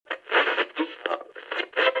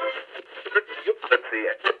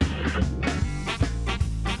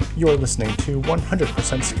You're listening to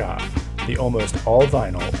 100% Ska, the almost all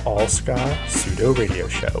vinyl, all ska pseudo radio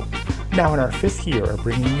show. Now in our 5th year of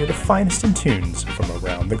bringing you the finest in tunes from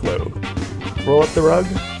around the globe. Roll up the rug,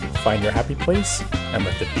 find your happy place, and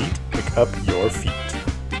let the beat pick up your feet.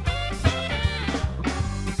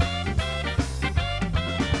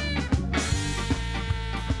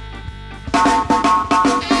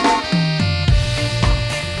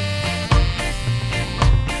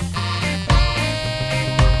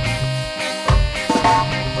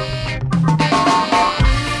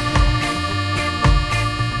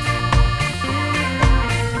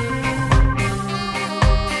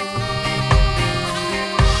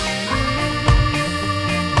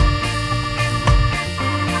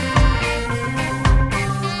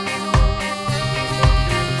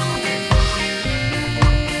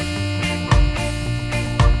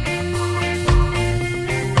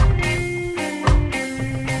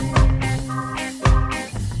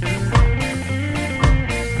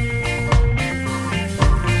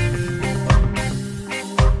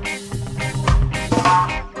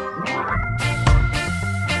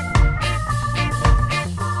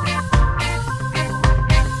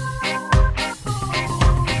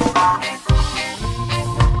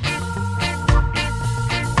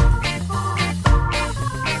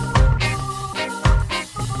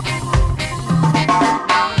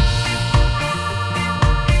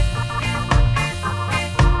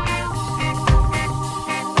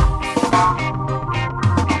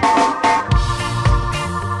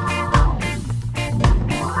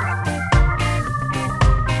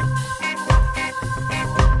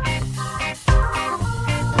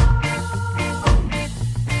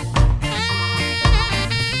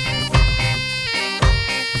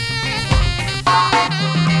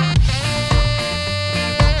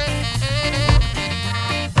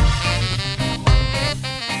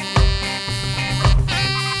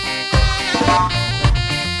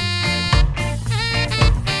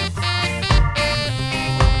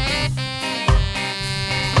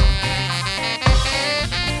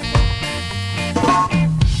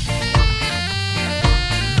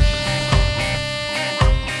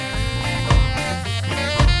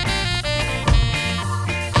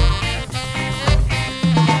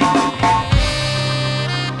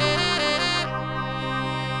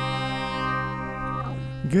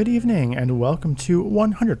 Good evening and welcome to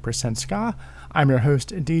 100% Ska. I'm your host,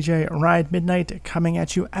 DJ Ride Midnight, coming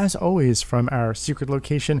at you as always from our secret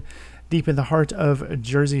location deep in the heart of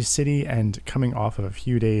Jersey City and coming off of a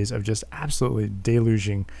few days of just absolutely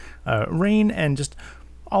deluging rain and just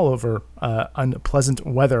all over unpleasant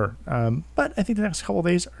weather. But I think the next couple of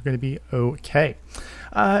days are going to be okay.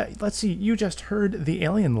 Let's see, you just heard the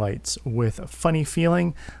Alien Lights with Funny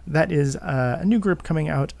Feeling. That is a new group coming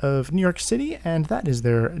out of New York City, and that is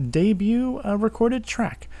their debut recorded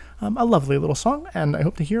track. A lovely little song, and I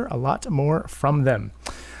hope to hear a lot more from them.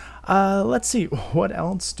 Let's see, what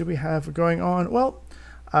else do we have going on? Well,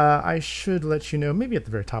 I should let you know, maybe at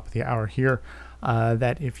the very top of the hour here,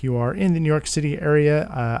 that if you are in the New York City area,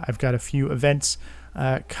 I've got a few events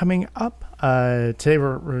coming up. Today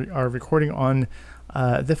we are recording on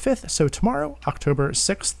the 5th, so tomorrow, October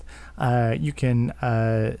 6th, you can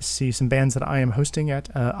see some bands that I am hosting at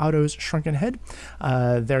Otto's Shrunken Head.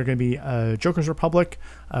 They're going to be Joker's Republic,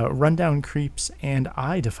 Rundown Creeps, and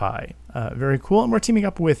I Defy. Very cool, and we're teaming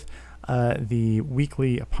up with the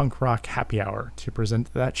weekly punk rock happy hour to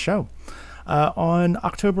present that show. On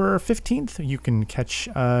October 15th, you can catch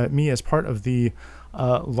me as part of the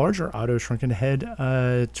larger Otto Shrunken Head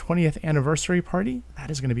 20th anniversary party. That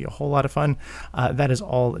is going to be a whole lot of fun. That is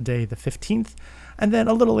all day the 15th. And then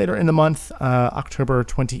a little later in the month, October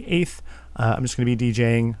 28th, I'm just going to be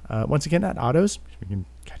DJing once again at Otto's. We can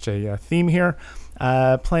catch a theme here.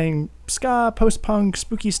 Playing ska, post-punk,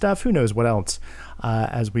 spooky stuff, who knows what else,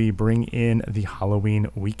 as we bring in the Halloween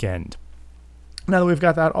weekend. Now that we've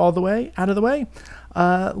got that all the way out of the way,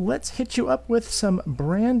 let's hit you up with some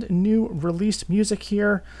brand new released music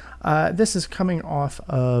here. This is coming off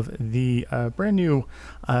of the brand new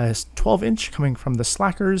 12-inch coming from the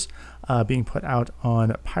Slackers, being put out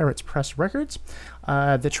on Pirates Press Records.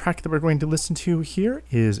 The track that we're going to listen to here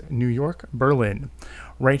is New York, Berlin,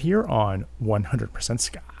 right here on 100%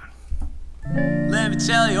 Ska. Let me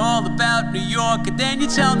tell you all about New York, and then you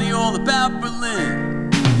tell me all about Berlin.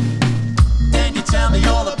 Then you tell me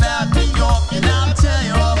all about New York, and I'll tell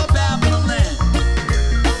you all about Berlin.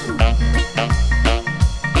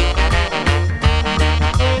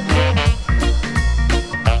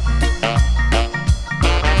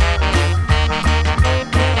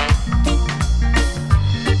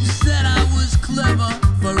 You said I was clever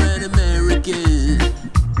for an American.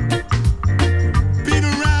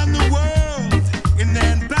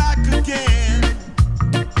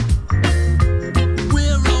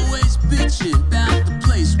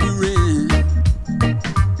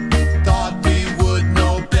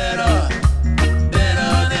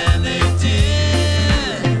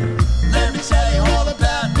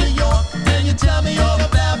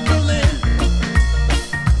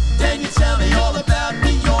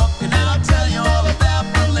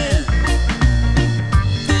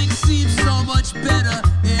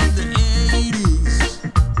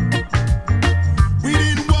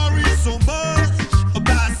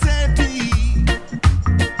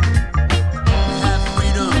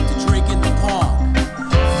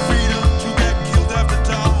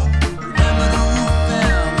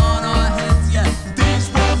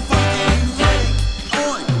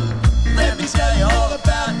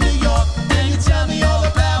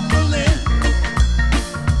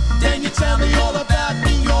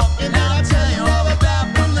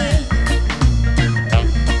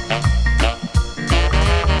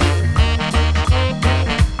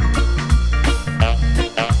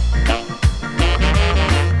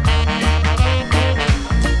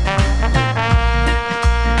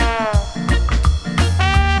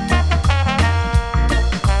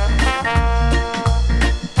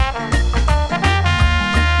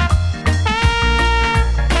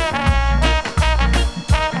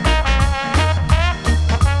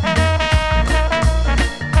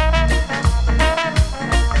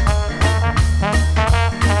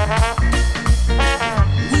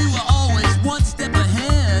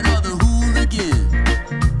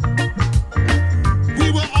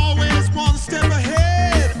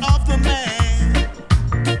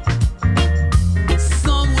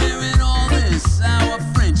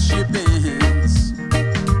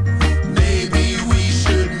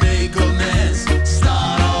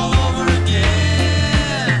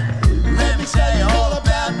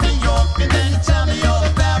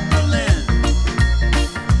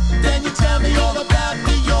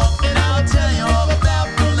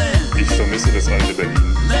 ist das alte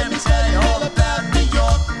Berlin. Let me tell you all about New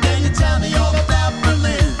York, then you tell me all about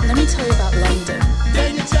Berlin. Let me tell you about London.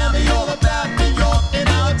 Then you tell me all about New York, and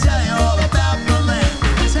I'll tell you all about Berlin.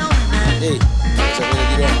 Tell me, man. Ehi, sapere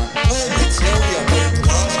di Roma?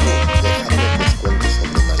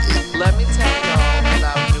 Let me tell you all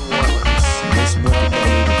about New Orleans.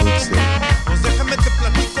 Pues déjame te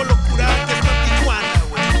platico locura que está Tijuana,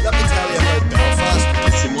 güey. Let me tell you about Belfast.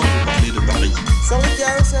 Laissez-moi vous parler de Paris. So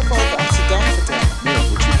embarrassing for Amsterdam for them. Merde,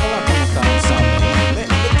 faut-il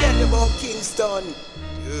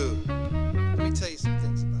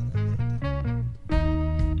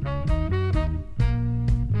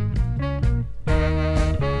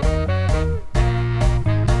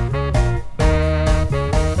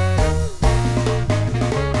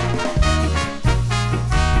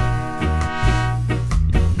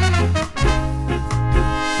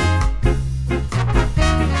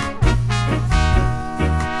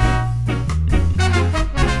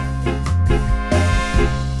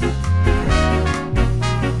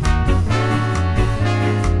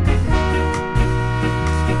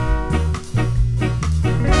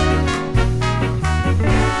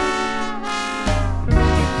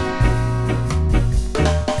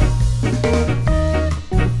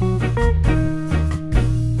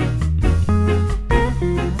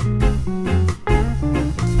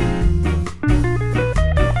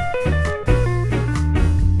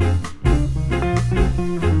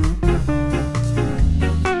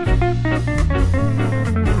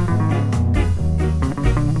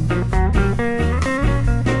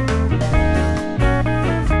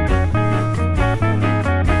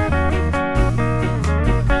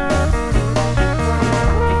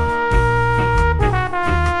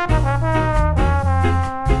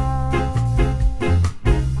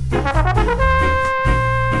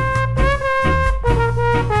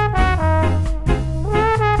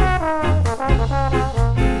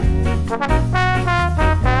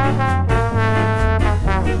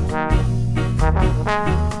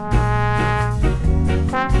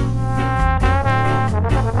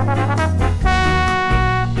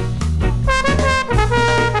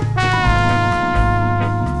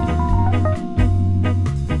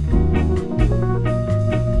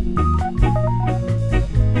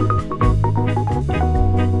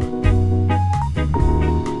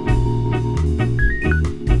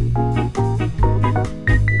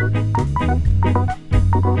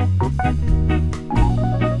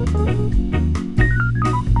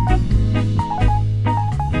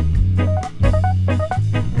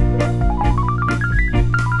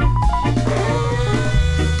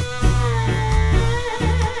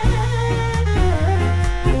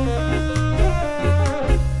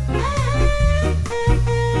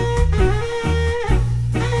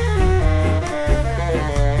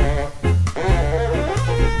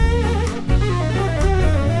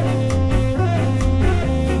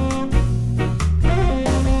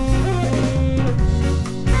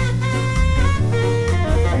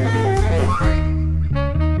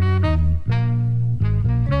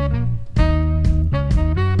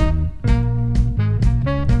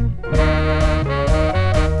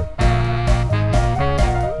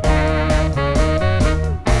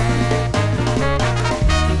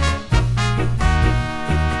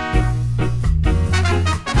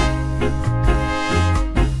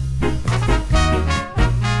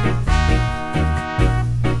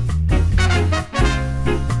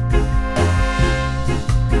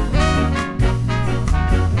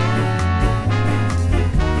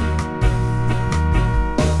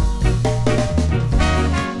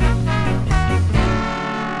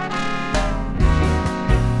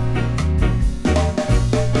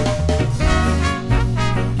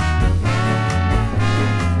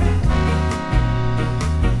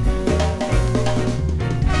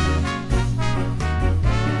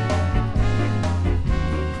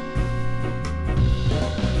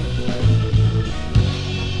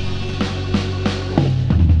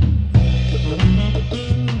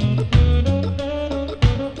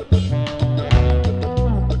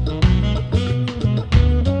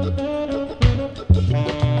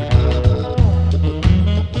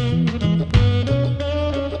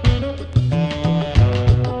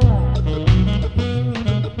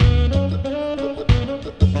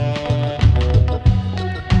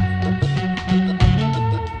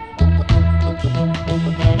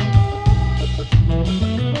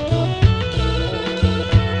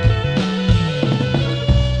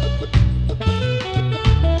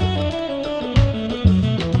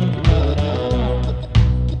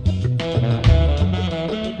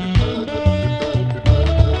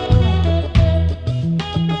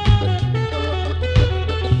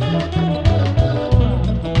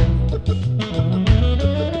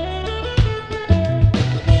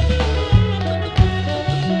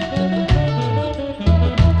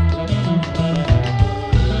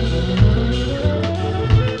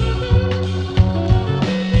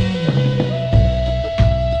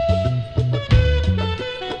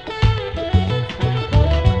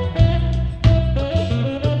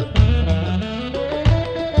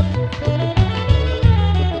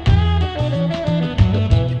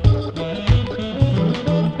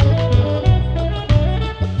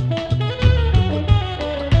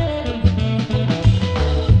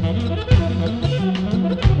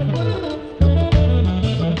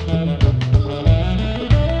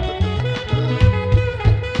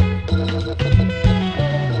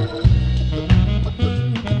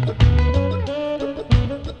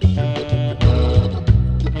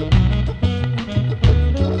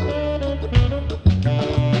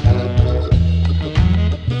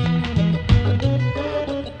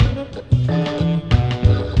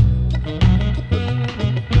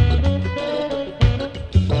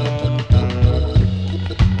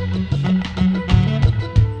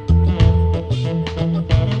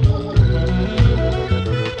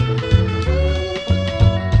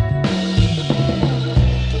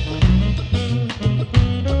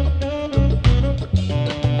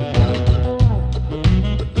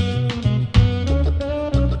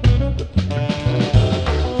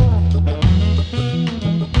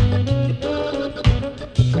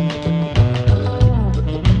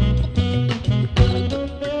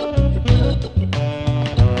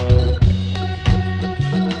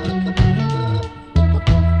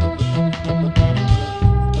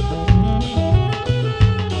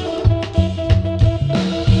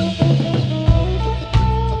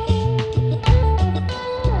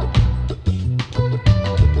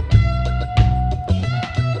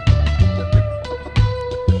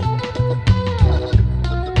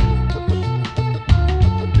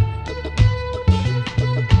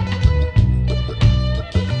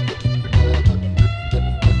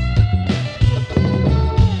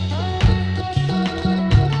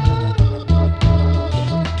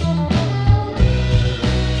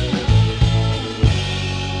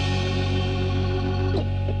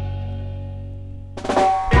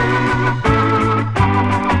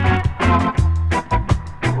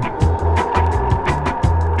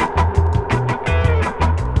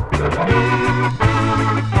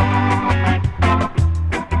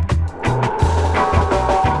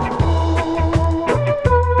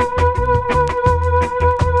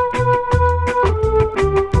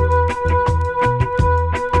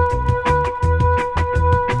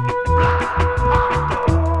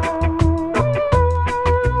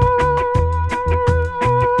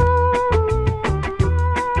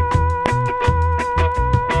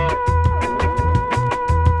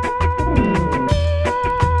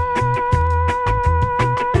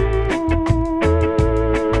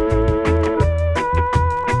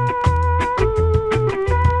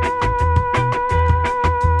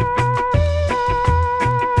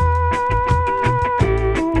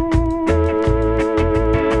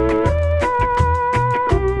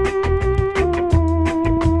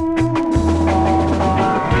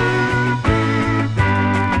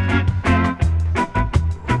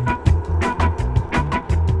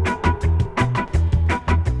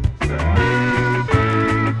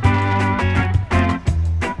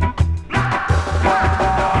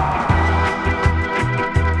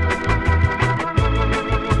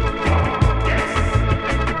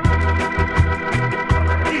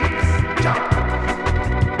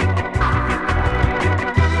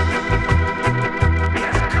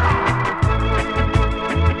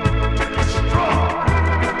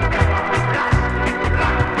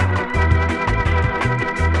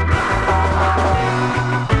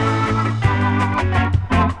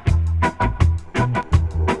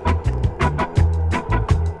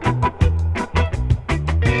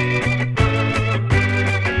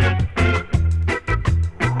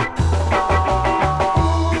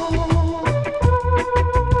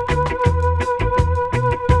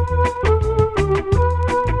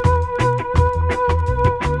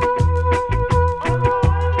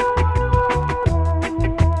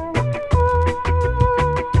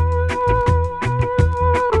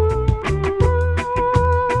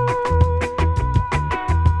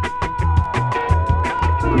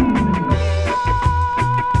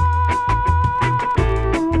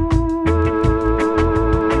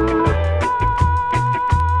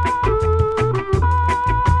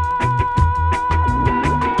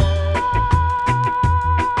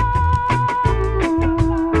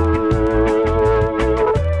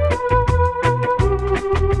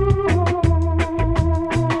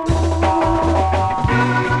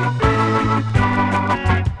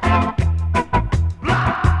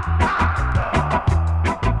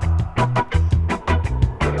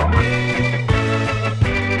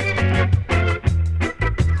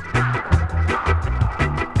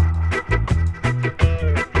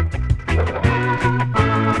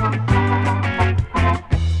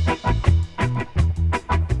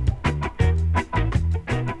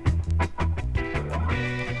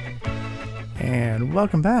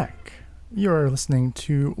Welcome back. You're listening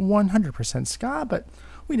to 100% Ska, but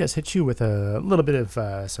we just hit you with a little bit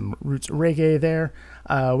of some roots reggae there.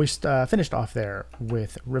 We finished off there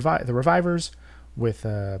with the Revivers with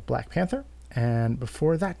Black Panther, and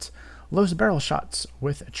before that, Los Barrel Shots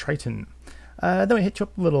with Triton. Then we hit you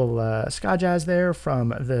up a little ska jazz there from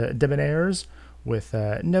the Debonaires with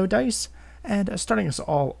No Dice, and starting us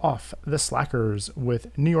all off, the Slackers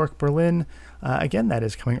with New York Berlin. Again, that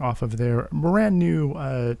is coming off of their brand new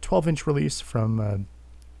 12-inch release from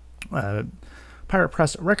Pirate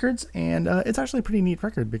Press Records, and it's actually a pretty neat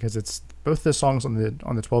record because it's both the songs on the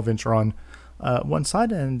 12-inch are on one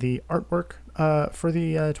side, and the artwork for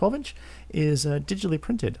the 12-inch is digitally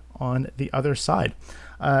printed on the other side.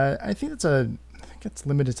 I think it's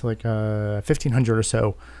limited to like 1,500 or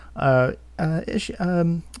so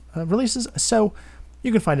releases, so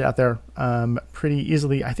you can find it out there pretty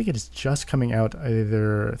easily. I think it is just coming out I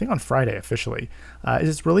think on Friday officially is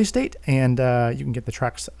its release date, and you can get the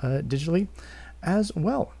tracks digitally as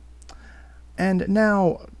well. And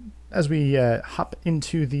now, as we hop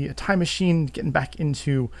into the time machine, getting back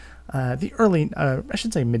into the early, I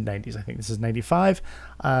should say mid-90s, I think this is 95.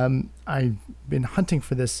 I've been hunting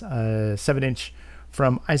for this 7-inch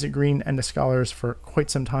from Isaac Green and the Scholars for quite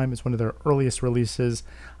some time. It's one of their earliest releases.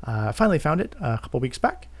 Finally found it a couple weeks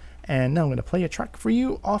back, and now I'm going to play a track for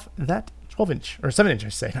you off that 12-inch, or 7-inch I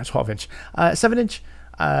should say, not 12-inch, 7-inch.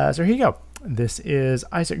 So here you go. This is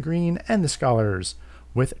Isaac Green and the Scholars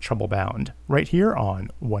with Trouble Bound, right here on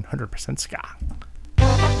 100% Ska.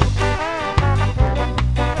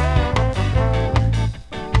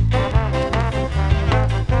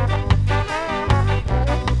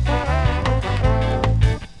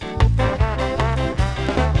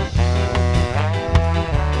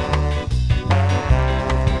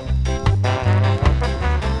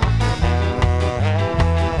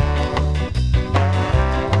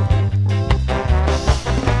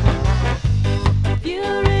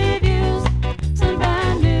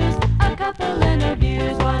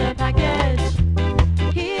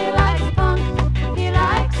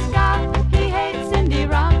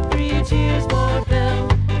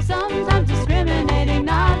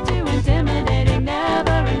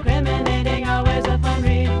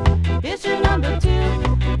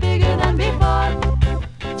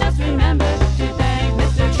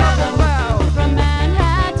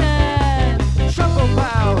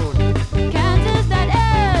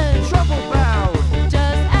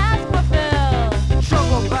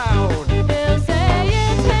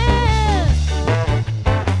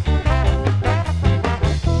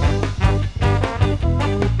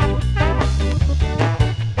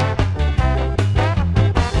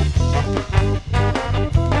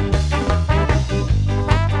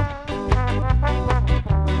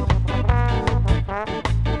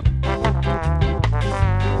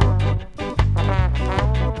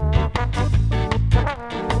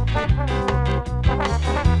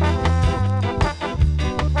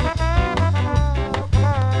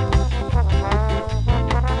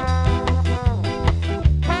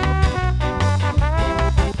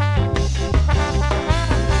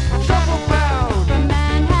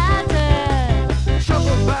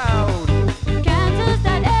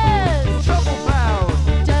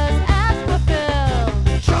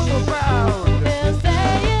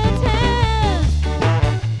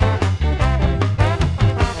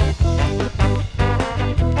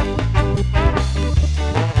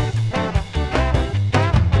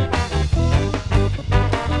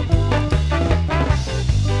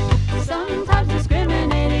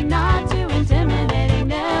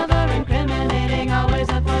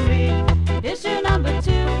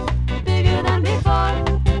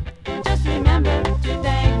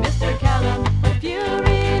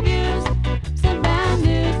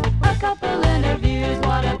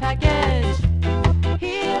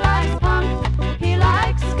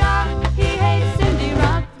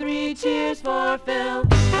 your film.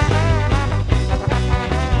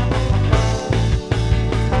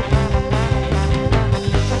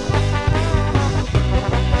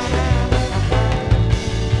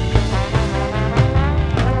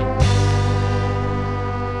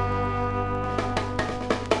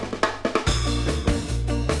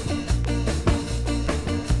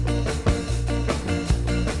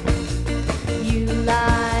 You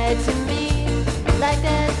lied to me like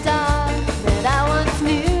that dog that I once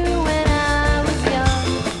knew when I was young.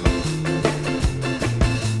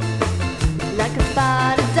 Like a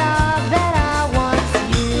spotted dog that I once.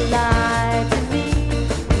 You lied to me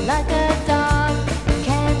like a dog.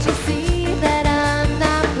 Can't you see that I'm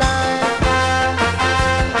not blind?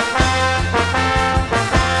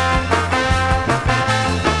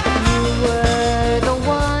 You were the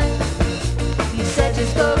one. You said you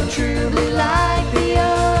spoke truly like the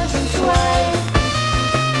ocean sway.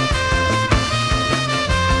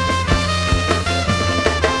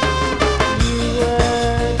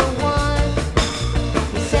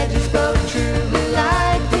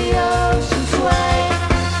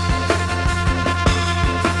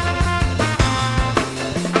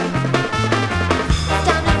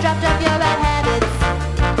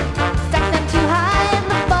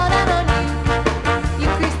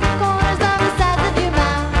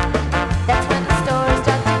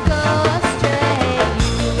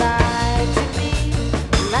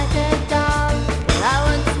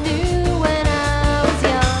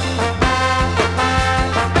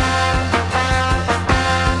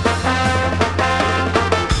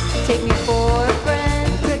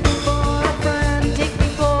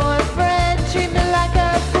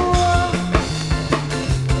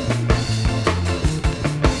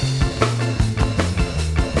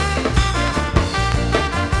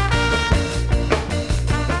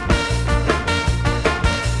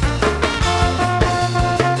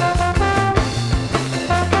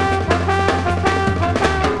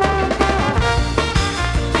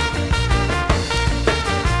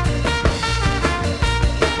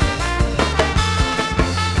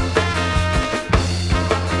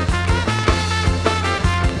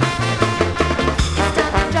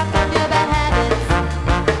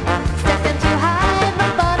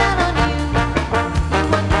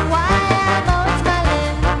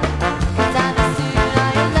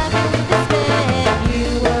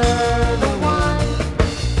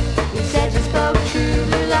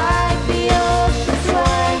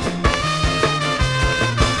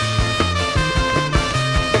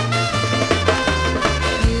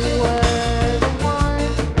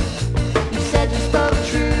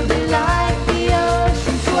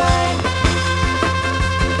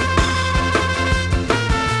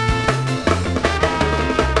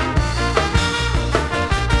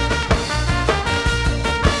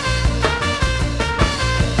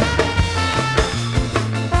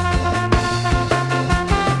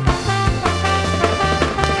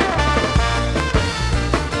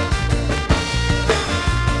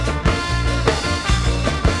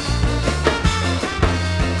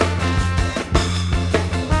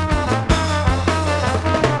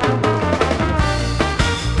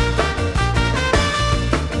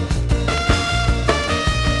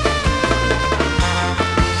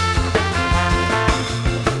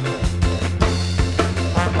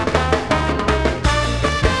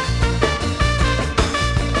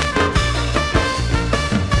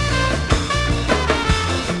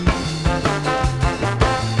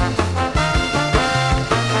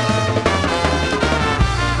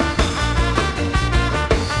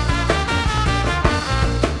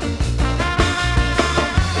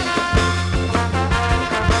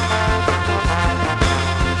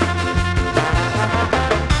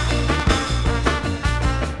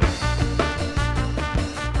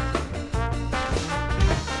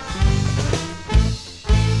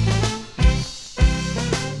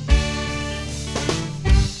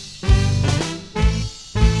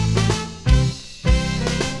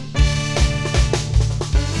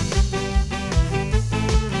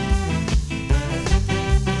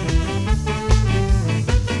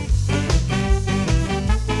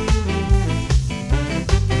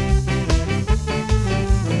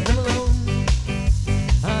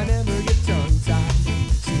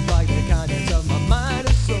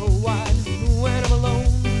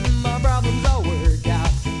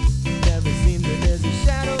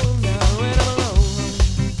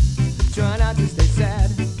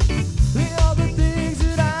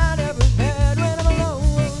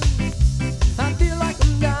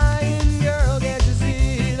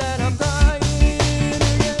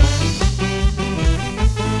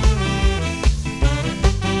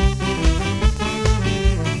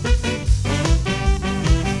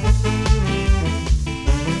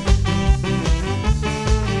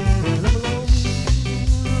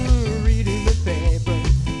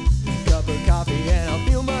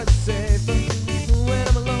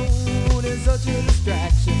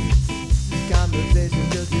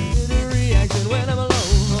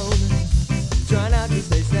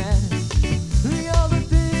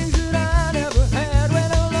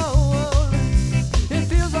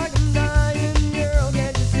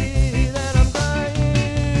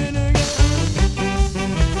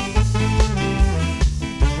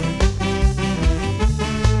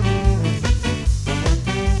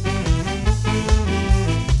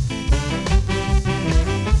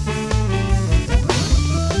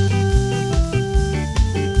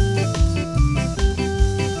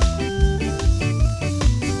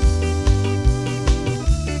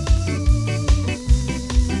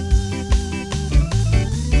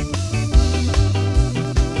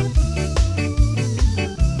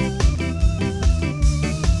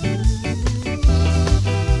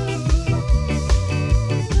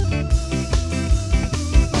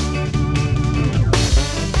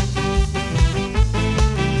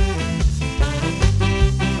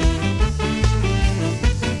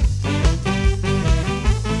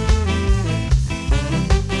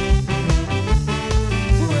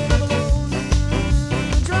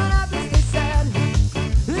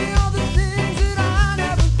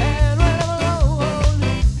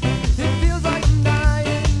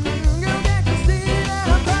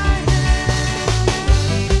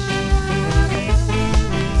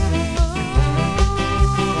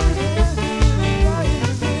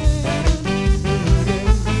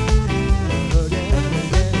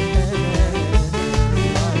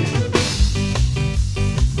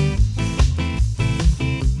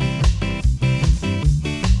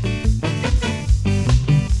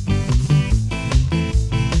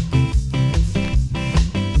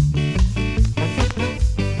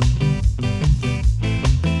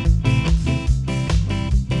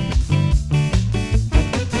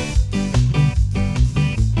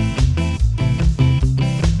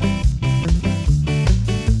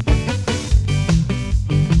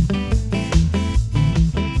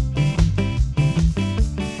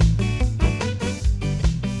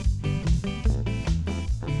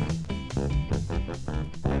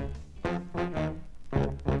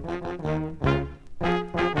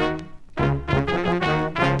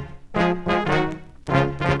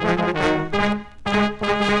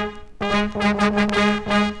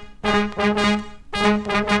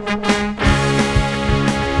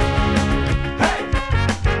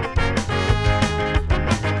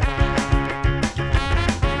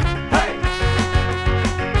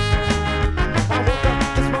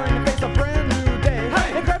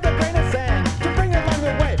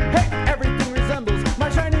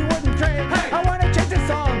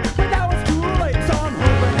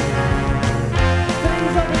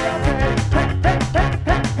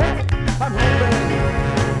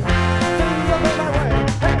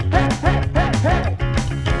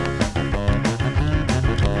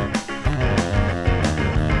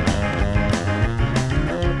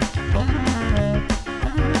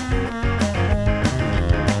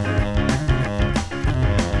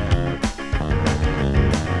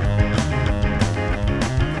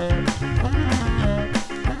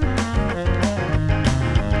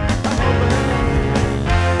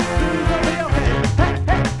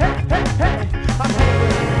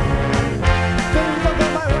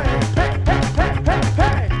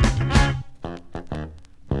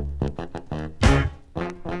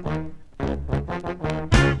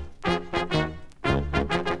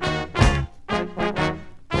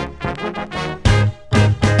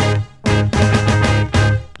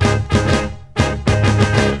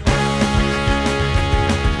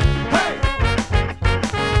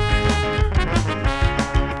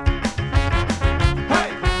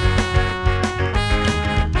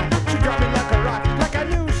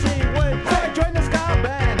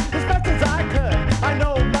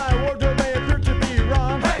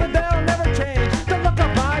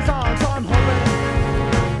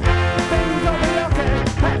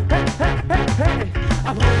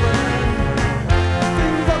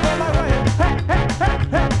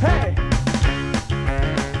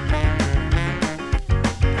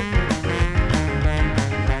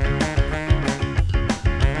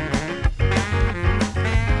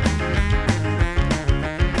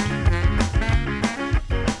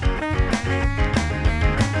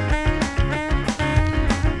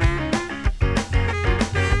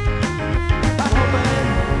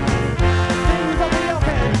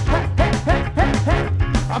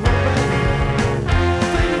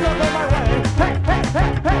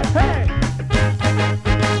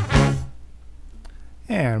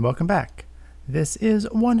 and welcome back. This is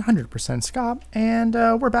 100% Ska, and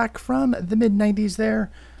we're back from the mid-90s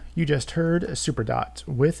there. You just heard Superdot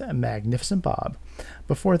with Magnificent Bob.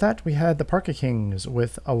 Before that, we had the Parka Kings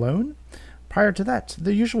with Alone. Prior to that,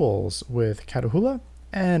 The Usuals with Catahoula.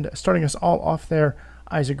 And starting us all off there,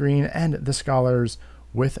 Isaac Green and The Scholars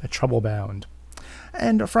with Trouble Bound.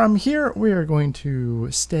 And from here, we are going to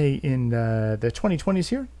stay in the 2020s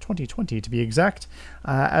here, 2020 to be exact,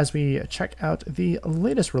 as we check out the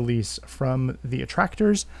latest release from the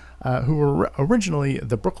Attractors, who were originally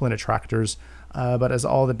the Brooklyn Attractors, but as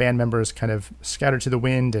all the band members kind of scattered to the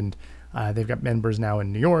wind, and they've got members now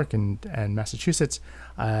in New York and Massachusetts,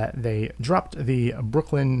 they dropped the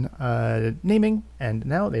Brooklyn naming, and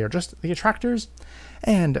now they are just the Attractors.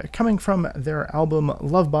 And coming from their album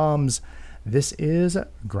Love Bombs, this is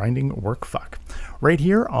Grinding Work Fuck, right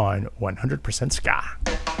here on 100% Ska.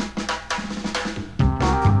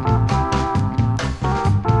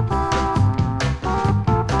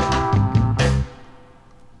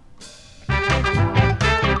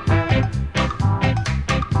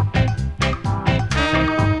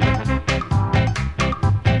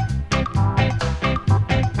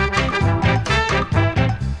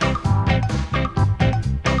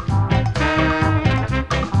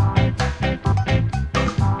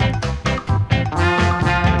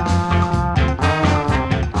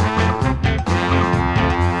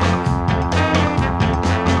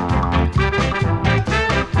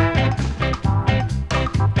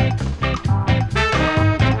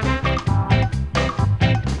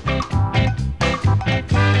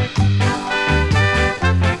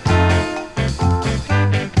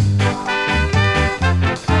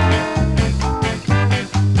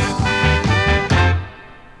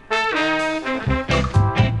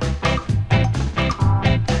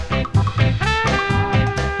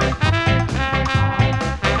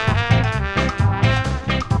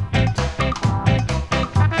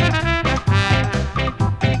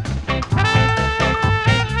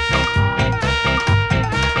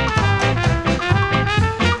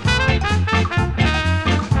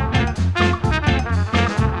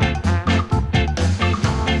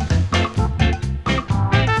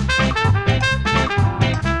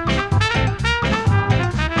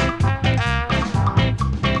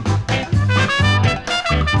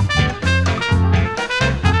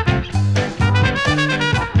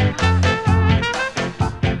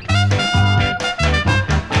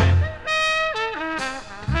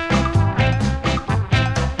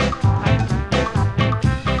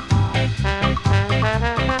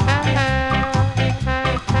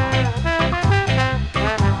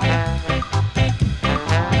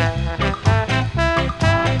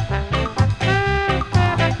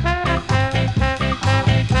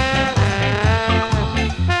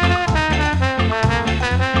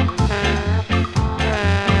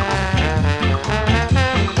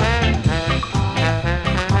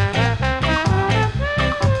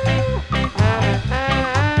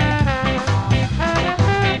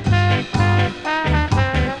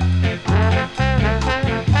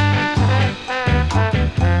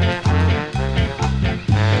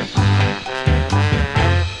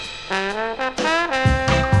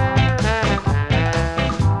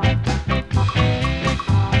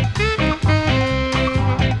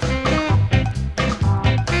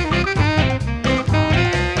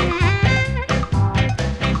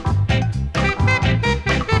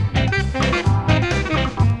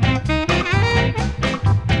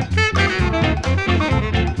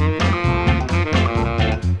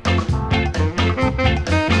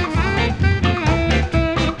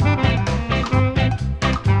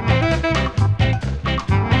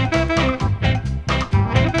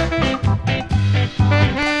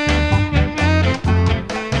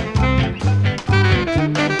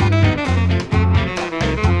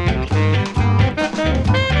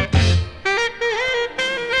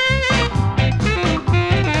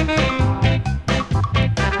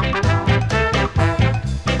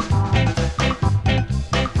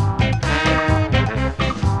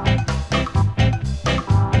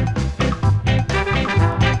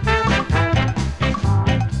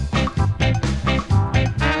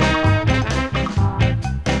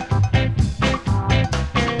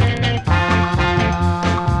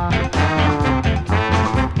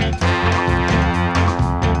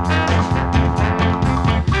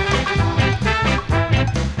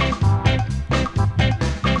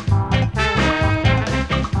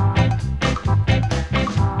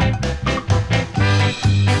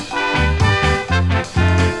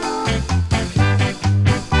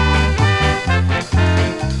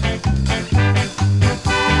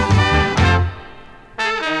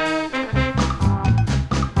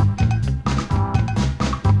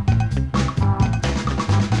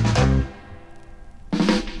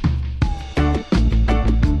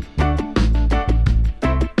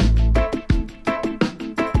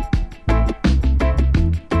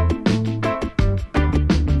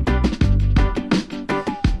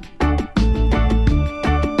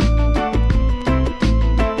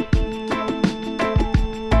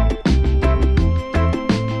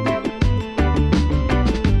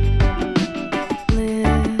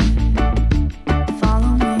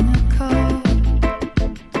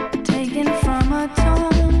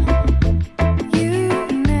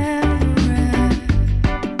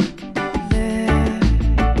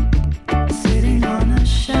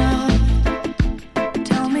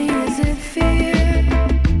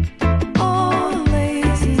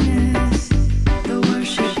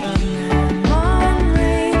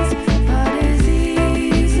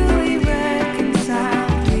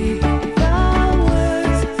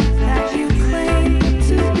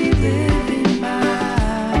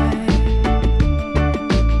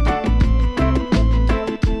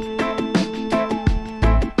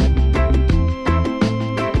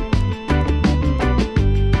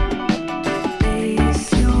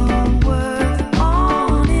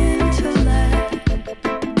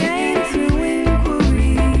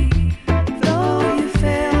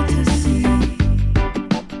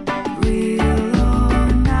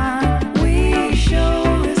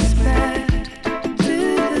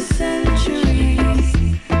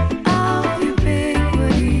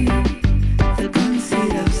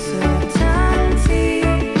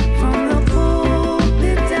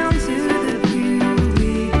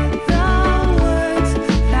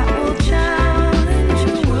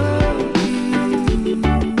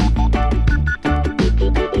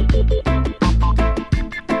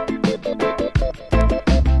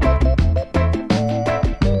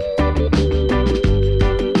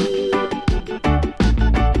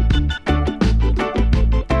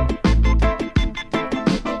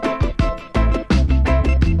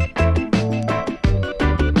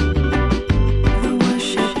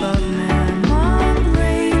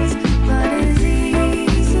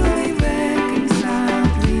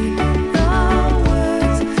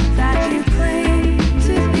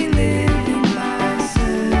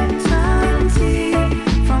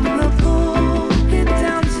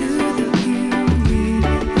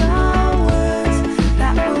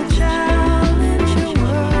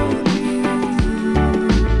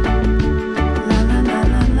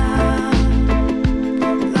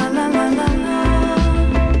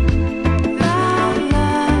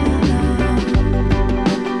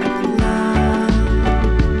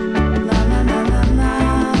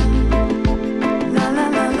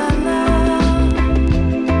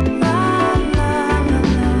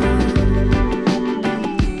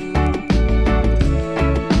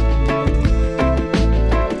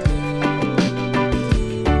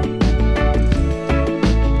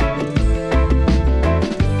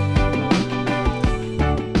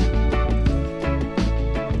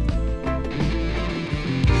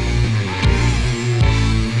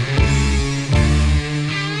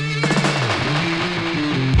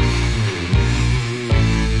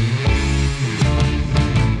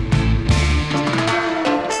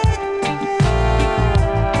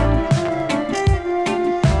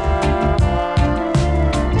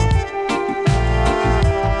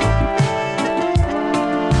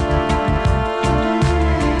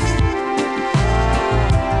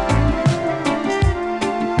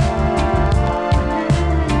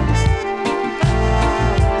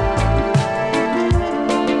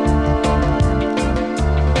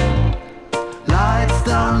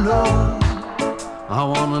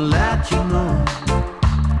 know.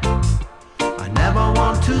 I never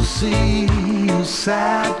want to see you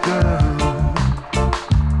sad, girl.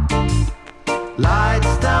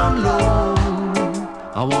 Lights down low,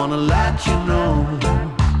 I wanna let you know.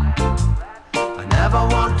 I never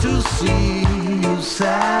want to see you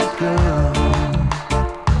sad, girl.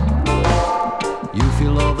 You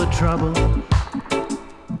feel all the trouble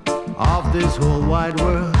of this whole wide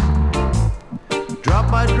world. Drop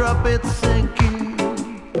by drop it's sinking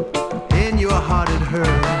in your heart, it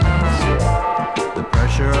hurts. The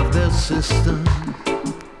pressure of the system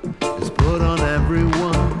is put on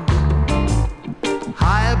everyone.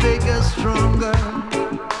 Higher, bigger, stronger,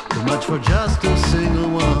 too much for just a single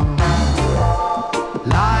one.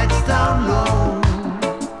 Lights down low,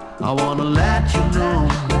 I wanna let you know.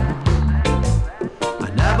 I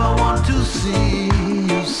never want to see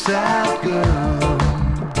you sad, girl.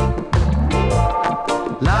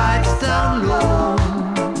 Lights down low,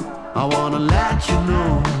 I wanna let you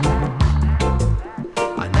know.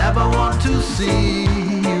 I never want to see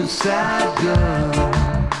you sad, girl.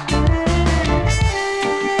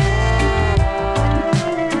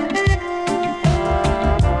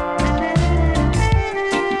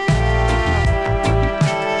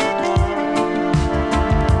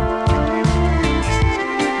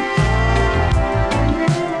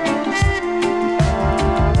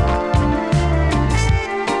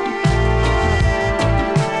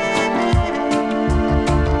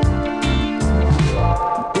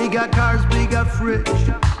 Rich.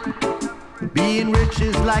 Being rich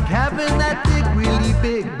is like having that dick really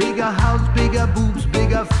big. Bigger house, bigger boobs,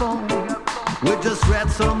 bigger phone. We're just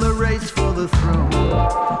rats on the race for the throne.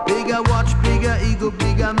 Bigger watch, bigger ego,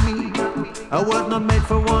 bigger me. A word not made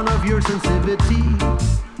for one of your sensitivity.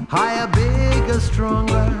 Higher, bigger,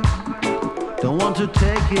 stronger. Don't want to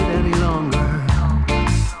take it any longer.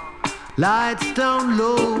 Lights down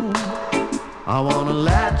low, I wanna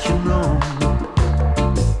let you know.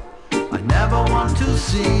 Never want to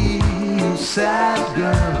see you sad,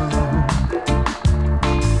 girl.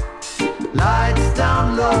 Lights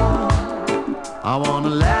down low, I wanna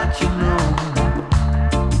let you know.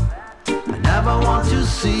 I never want to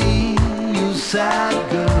see you sad,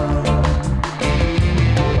 girl.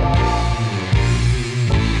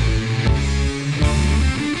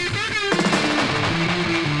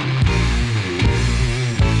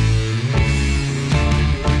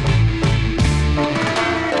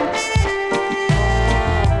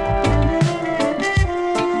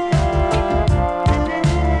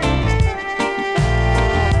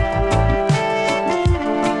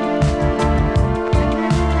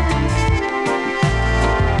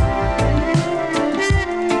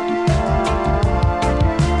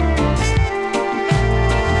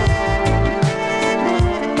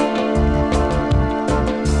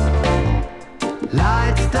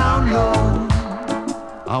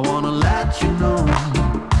 I wanna let you know.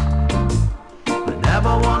 I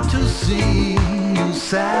never want to see you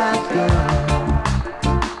sad, girl.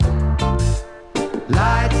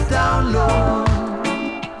 Lights down low,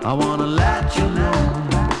 I wanna let you know.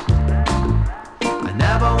 I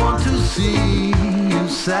never want to see you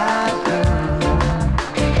sad, girl.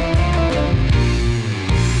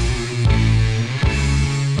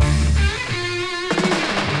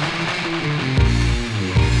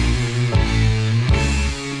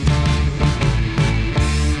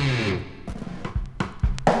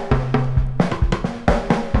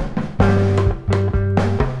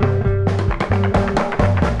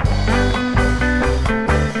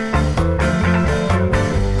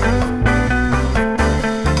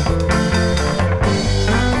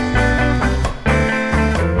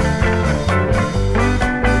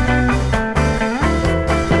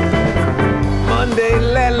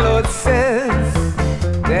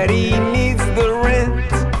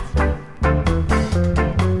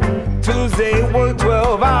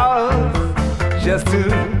 Just to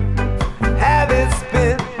have it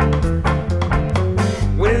spent.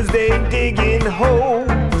 Wednesday digging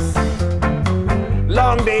holes,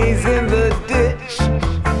 long days in the ditch.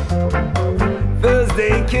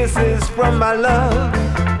 Thursday kisses from my love.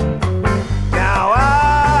 Now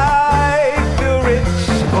I feel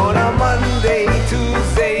rich on a Monday,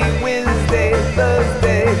 Tuesday, Wednesday,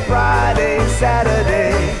 Thursday, Friday,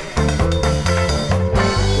 Saturday.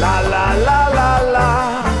 La la la la la.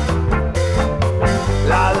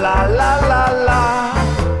 La la la la la.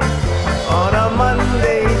 On a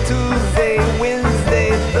Monday, Tuesday, Wednesday,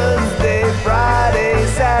 Thursday, Friday,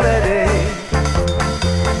 Saturday.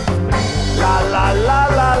 La la la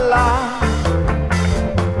la la.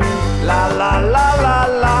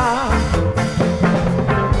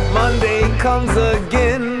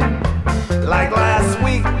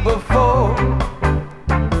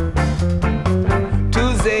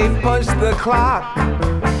 the clock,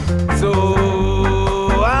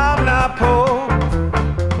 so I'm not poor.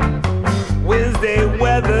 Wednesday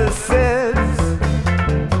weather says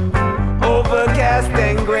overcast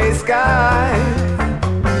and gray skies.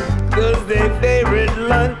 Thursday favorite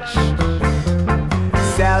lunch,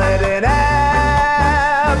 salad and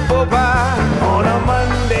apple pie. On a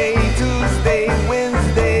Monday, Tuesday,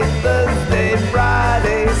 Wednesday, Thursday,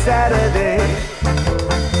 Friday, Saturday.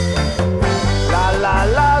 La la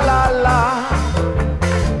la la la.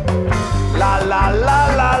 La la la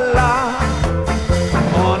la la.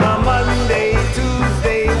 On a Monday,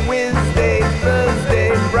 Tuesday, Wednesday,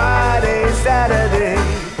 Thursday, Friday, Saturday.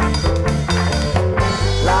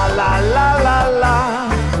 La la la la la.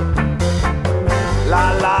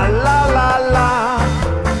 La la la la la.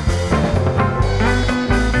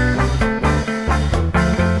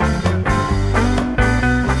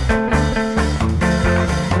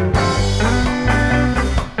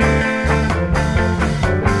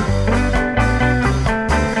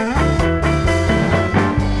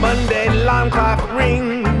 Monday alarm clock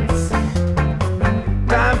rings,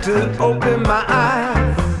 time to open my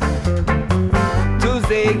eyes.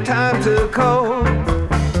 Tuesday time to call,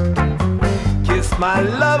 kiss my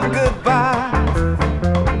love goodbye.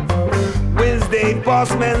 Wednesday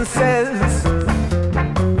boss man says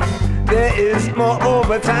there is more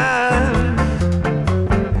overtime.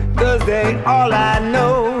 Thursday all I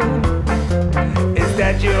know is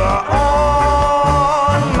that you're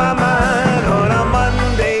on my mind. On a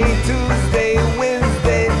Monday, Tuesday,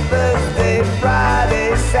 Wednesday, Thursday,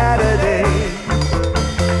 Friday, Saturday.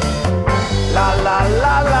 La la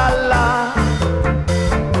la la la.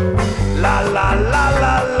 La la la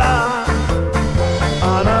la la.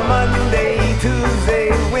 On a Monday, Tuesday,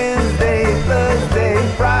 Wednesday, Thursday,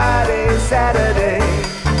 Friday, Saturday.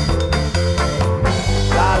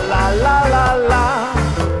 La la la la la.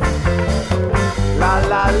 La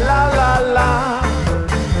la la la la.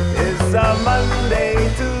 It's a Monday,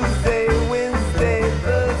 Tuesday, Wednesday,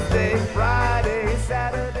 Thursday, Friday,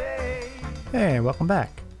 Saturday. Hey, welcome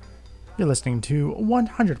back. You're listening to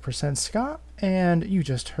 100% Ska, and you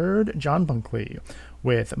just heard John Bunkley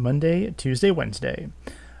with Monday, Tuesday, Wednesday.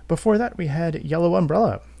 Before that, we had Yellow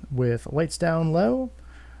Umbrella with Lights Down Low.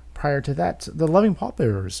 Prior to that, the Loving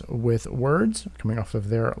Paupers with Words, coming off of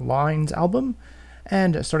their Lines album.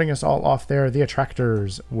 And starting us all off there, The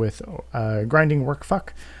Attractors with Grinding Work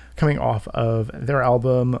Fuck, coming off of their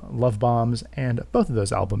album Love Bombs, and both of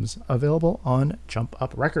those albums available on Jump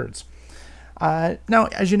Up Records. Now,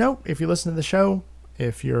 as you know, if you listen to the show,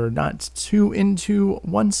 if you're not too into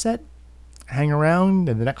one set, hang around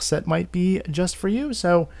and the next set might be just for you.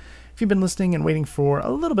 So if you've been listening and waiting for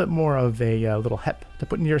a little bit more of a little hep to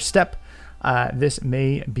put in your step, this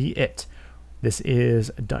may be it. This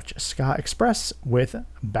is Dutch Ska Express with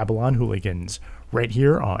Babylon Hooligans, right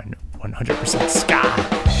here on 100% Ska.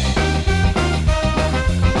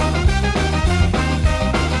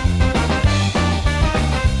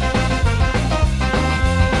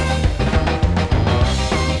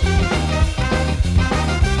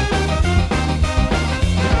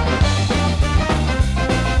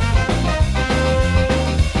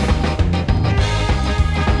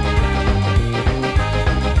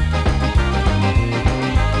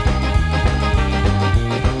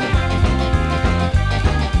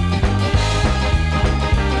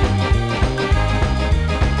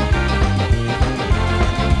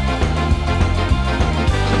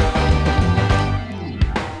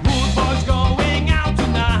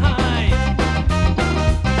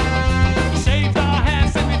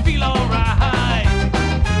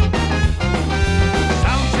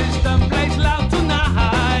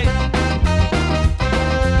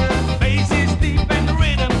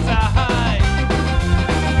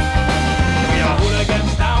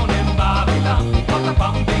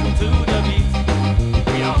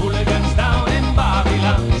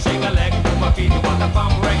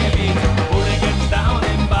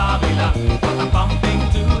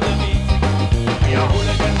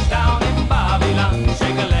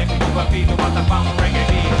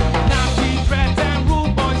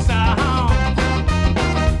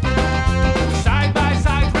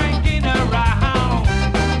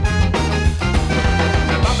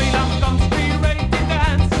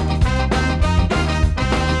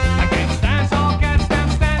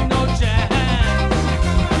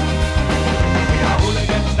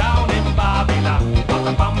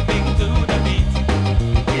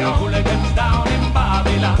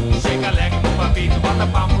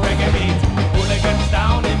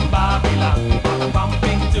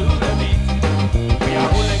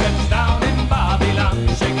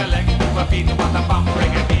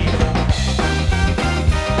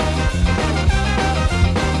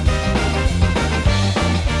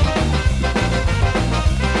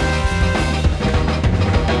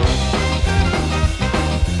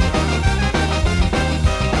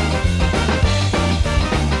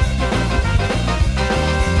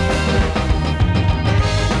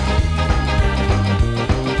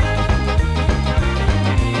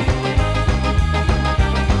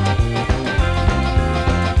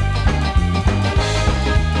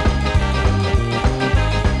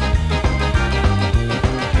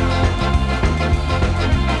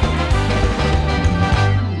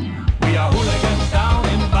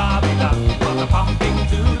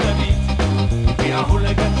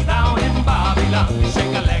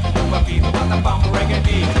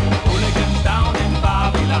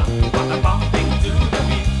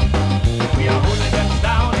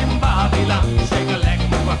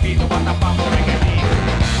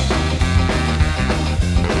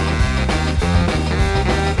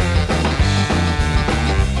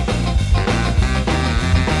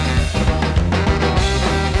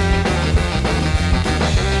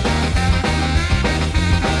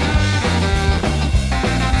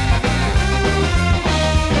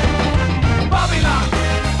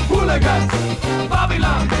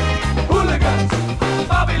 Babylon, hooligans,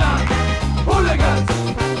 Babylon, hooligans.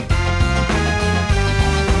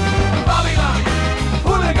 Babylon,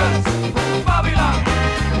 hooligans, Babylon,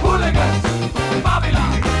 hooligans,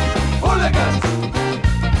 Babylon, hooligans.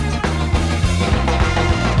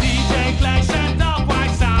 DJ Clash and Dog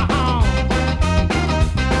White Sound,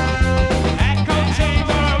 echo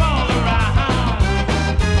chamber all around.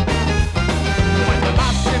 When the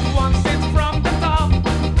massive one sits from the top,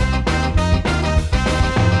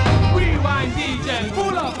 rewind DJ,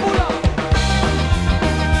 pull up, pull up.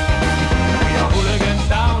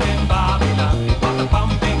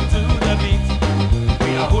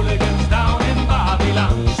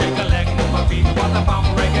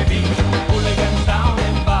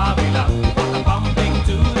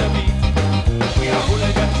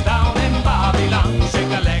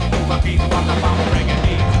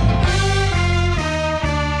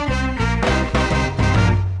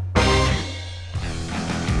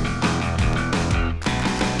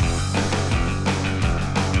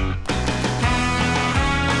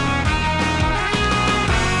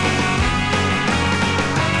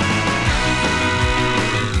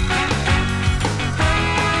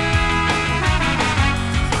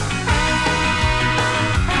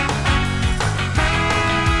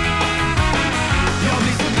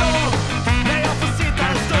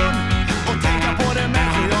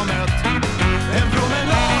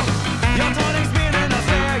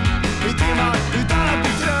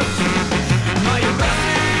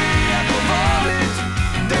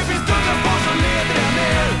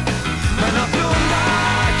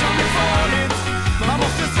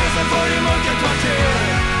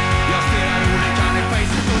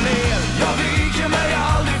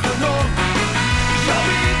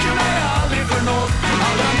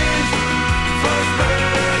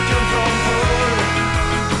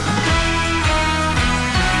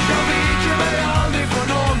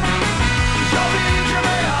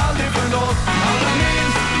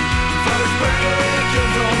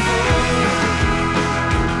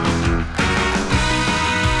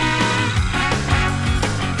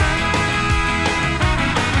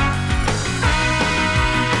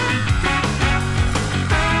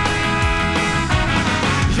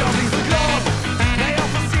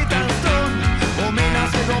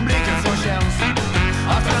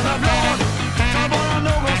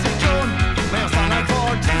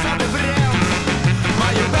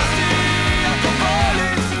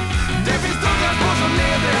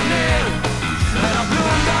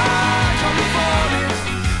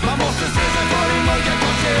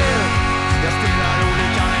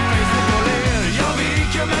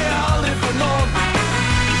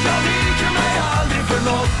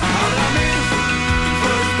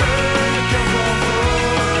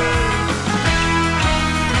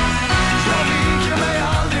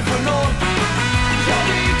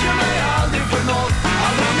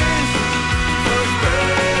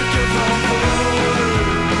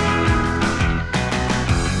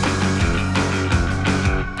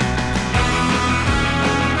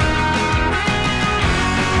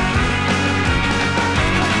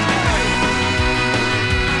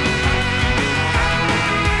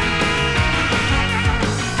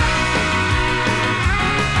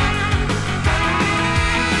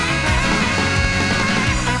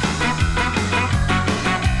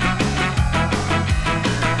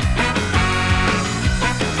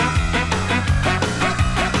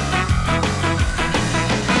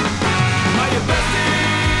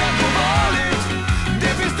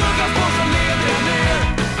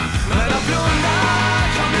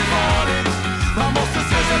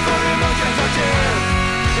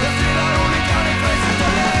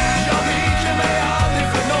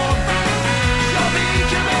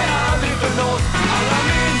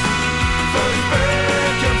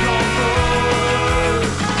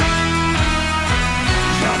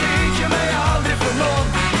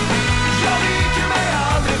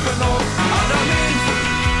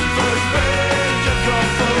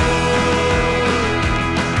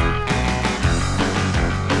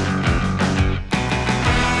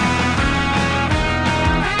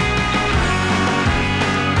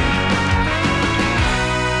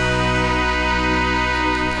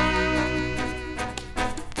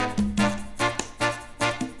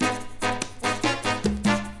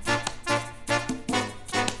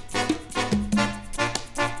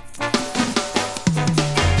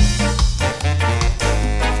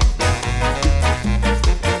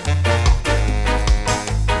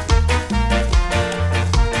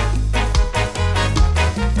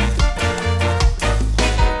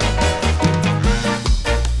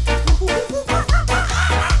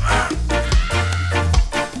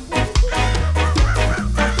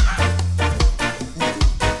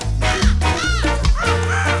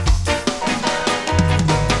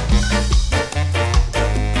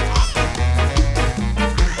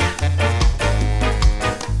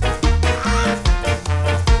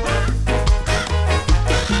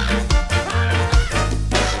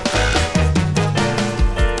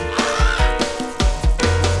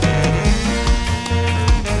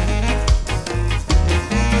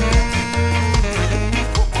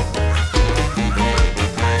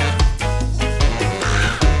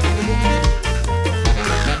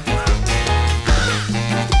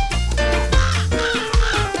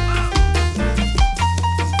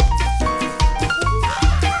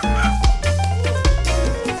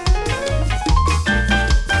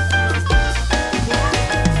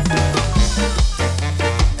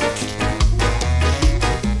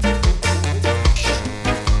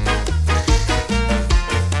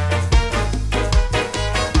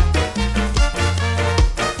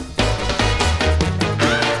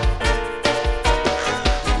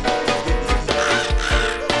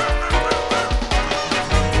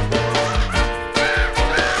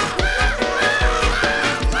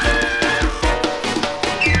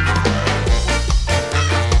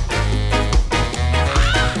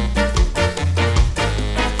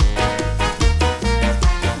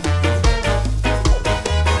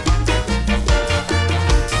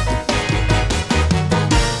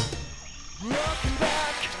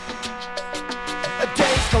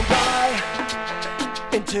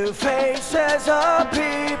 as a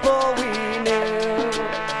people we knew.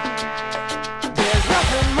 There's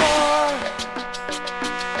nothing more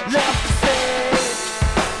left to say,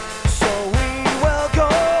 so we will go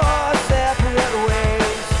our separate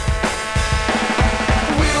ways.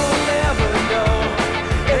 We will never know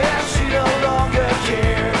if she no longer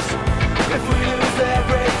cares, if we lose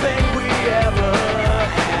everything we ever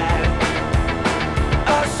had.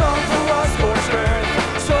 A song for us scorched earth,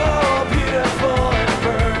 so beautiful and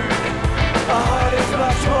burned. A heart is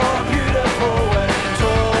much more beautiful when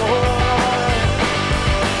torn.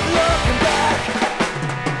 Looking back,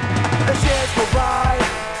 as years go by,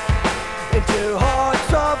 into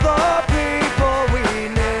hearts of the people we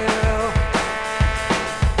knew.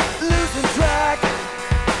 Losing track,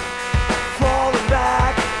 falling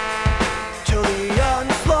back, till the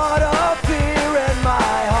onslaught of fear in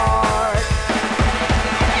my heart.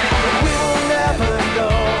 But we will never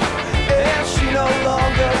know if she no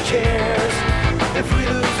longer cares, if we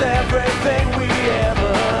lose everything we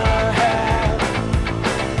ever had.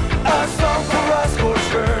 A song for us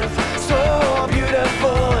scorched earth, so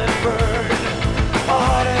beautiful and burned. A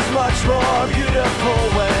heart is much more beautiful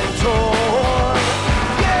when torn.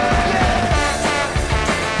 Yeah, yeah.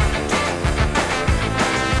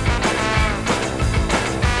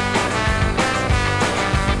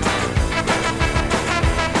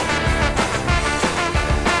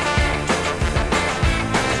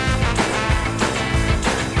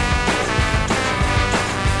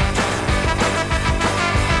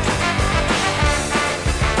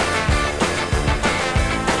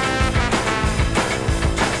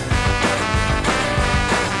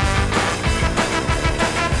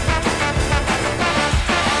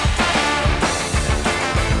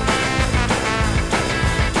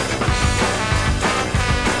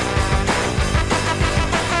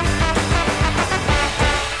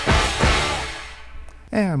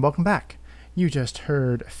 And welcome back. You just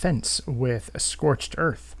heard Fence with Scorched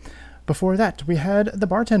Earth. Before that, we had The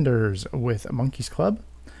Bartenders with Monkeys Club.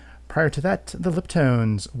 Prior to that, The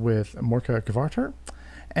Liptones with Morka Gvarter.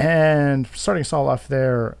 And starting us all off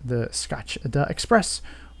there, the Scotch Da Express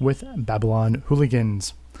with Babylon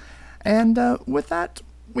Hooligans. And with that,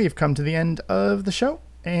 we've come to the end of the show.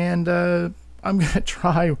 And I'm going to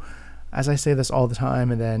try, as I say this all the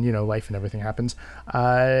time, and then, life and everything happens,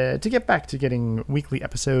 to get back to getting weekly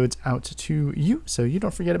episodes out to you, so you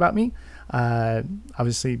don't forget about me.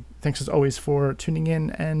 Obviously, thanks as always for tuning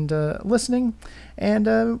in and listening.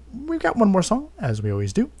 And we've got one more song, as we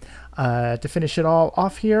always do, to finish it all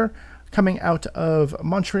off here. Coming out of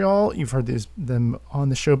Montreal, you've heard them on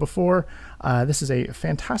the show before. This is a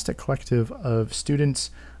fantastic collective of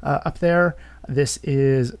students up there. This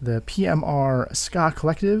is the PMR Ska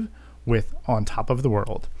Collective with On Top of the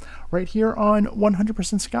World, right here on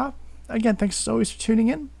 100% Ska. Again, thanks as always for tuning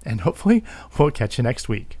in, and hopefully we'll catch you next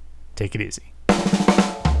week. Take it easy.